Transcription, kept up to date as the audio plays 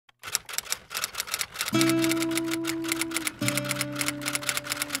First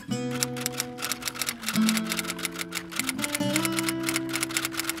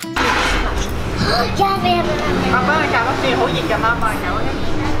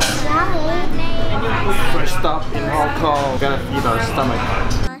stop in Hong Kong, gotta feed our stomach.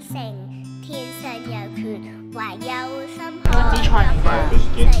 紫菜嚟㗎，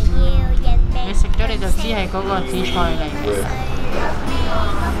你食咗你就知係嗰個紫菜嚟嘅。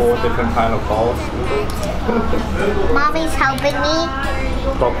4 different kind of balls. Mommy's helping me.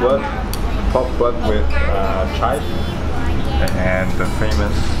 Pork butt with chive and the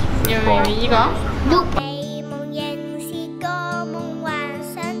famous fish ball. 呢個？ Nope.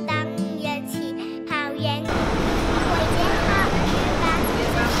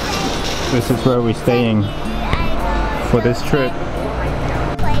 This is where we're staying for this trip.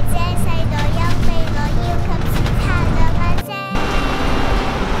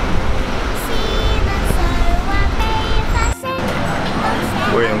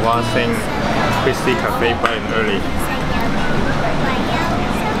 We're in Hoa Sing Christie Cafe bright and early.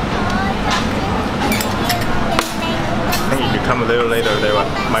 I think if you come a little later there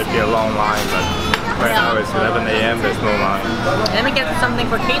might be a long line, but right now it's 11 a.m. there's no line. Let me get something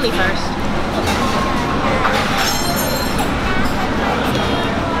for Kaylee first.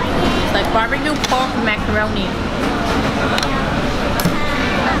 It's like barbecue pork macaroni.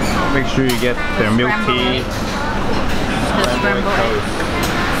 Make sure you get their milk tea. The scrambled eggs.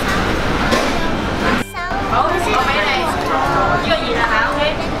 好，我俾你。呢個熱下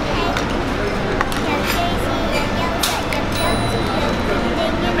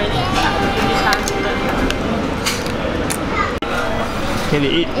you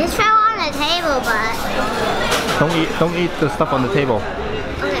eat? Just throw on the table, but Don't eat the stuff on the table.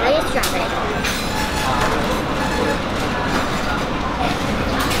 okay, I just drop it.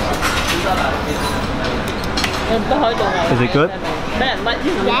 Is it good? Yes.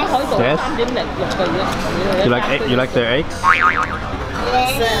 Yes. You like their eggs?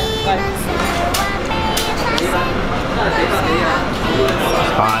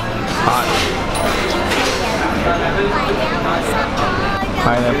 Hot.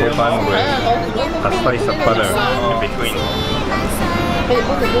 Pineapple bun with a slice of butter in between.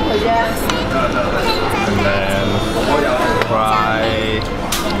 And then fried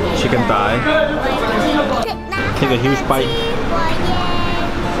chicken thigh. Take a huge bite.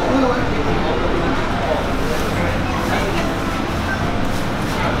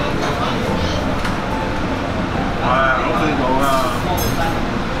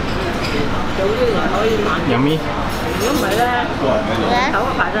 Yummy. 如果唔係咧，頭都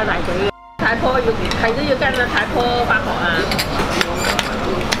排晒大隊嘅。太婆要係都要跟啊，太婆返學啊。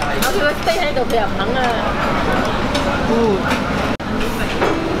我叫佢飛喺度，佢又唔肯啊。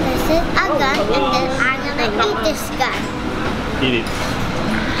This is a gun, and then I'm gonna eat this gun. Eat it.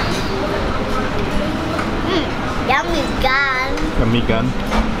 Yummy gun. Yummy gun.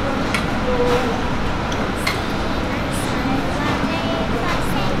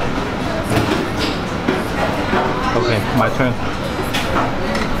 Okay, my turn.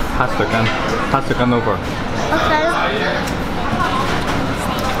 Pass the gun. Pass the gun over. Okay.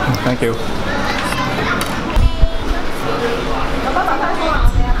 Thank you.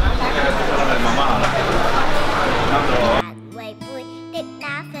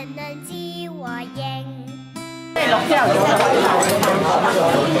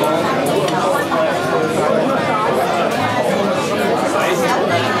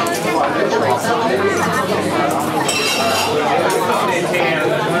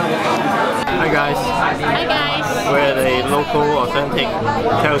 Hi guys. Hi guys. We're at a local authentic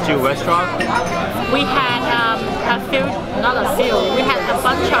Teochew restaurant. We had we had a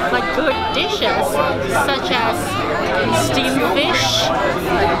bunch of like good dishes such as steamed fish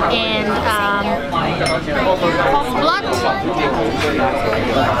and pork blood,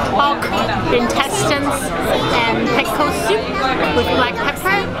 pork intestines, and pickle soup with black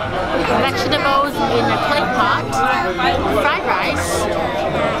pepper, vegetables in a clay pot, fried rice,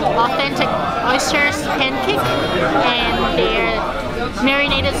 authentic oysters pancake, and their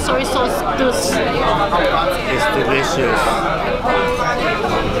marinated soy sauce goose. It's delicious.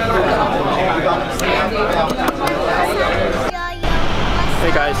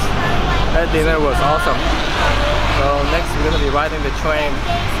 Hey guys, that dinner was awesome. So next we're going to be riding the train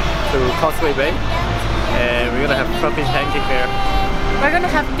to Causeway Bay and we're going to have fluffy pancake there. We're gonna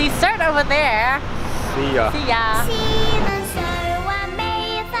have dessert over there. See ya. See ya.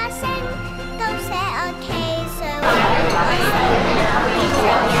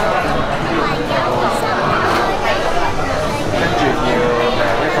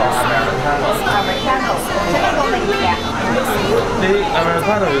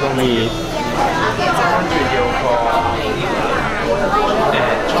 間度要到尾。跟住要個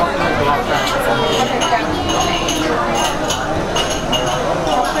chocolate glass。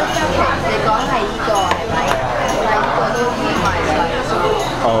你講係呢個係咪？係呢個都已經賣晒。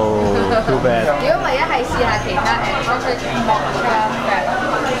Oh, too bad。如果唔係，一係試下其他莫槍嘅，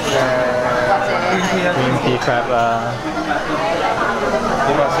或者係 green tea crab 啦。點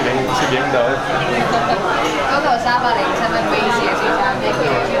啊？攝影到？嗰度307蚊俾錢嘅先生，呢個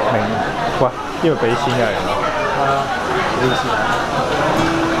明。喂，呢個俾錢嘅嚟㗎。係啊，俾錢。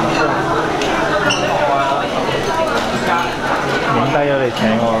影低咗你請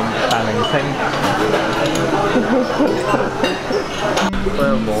我大明星。嗰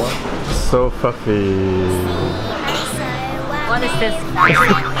有冇啊 ？So fluffy。What is this?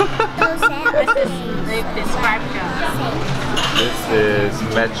 Describe This is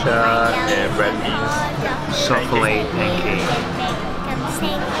matcha and red beans chocolate pancake.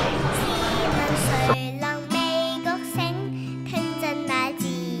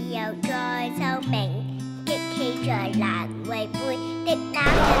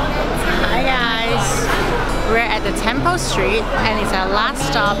 ，Hi guys, we're at the Temple Street and it's our last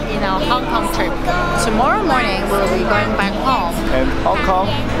stop in our Hong Kong trip. Tomorrow morning we'll be going back home. And Hong Kong,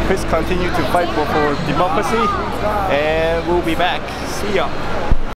 please continue to fight for democracy and we'll be back. See ya.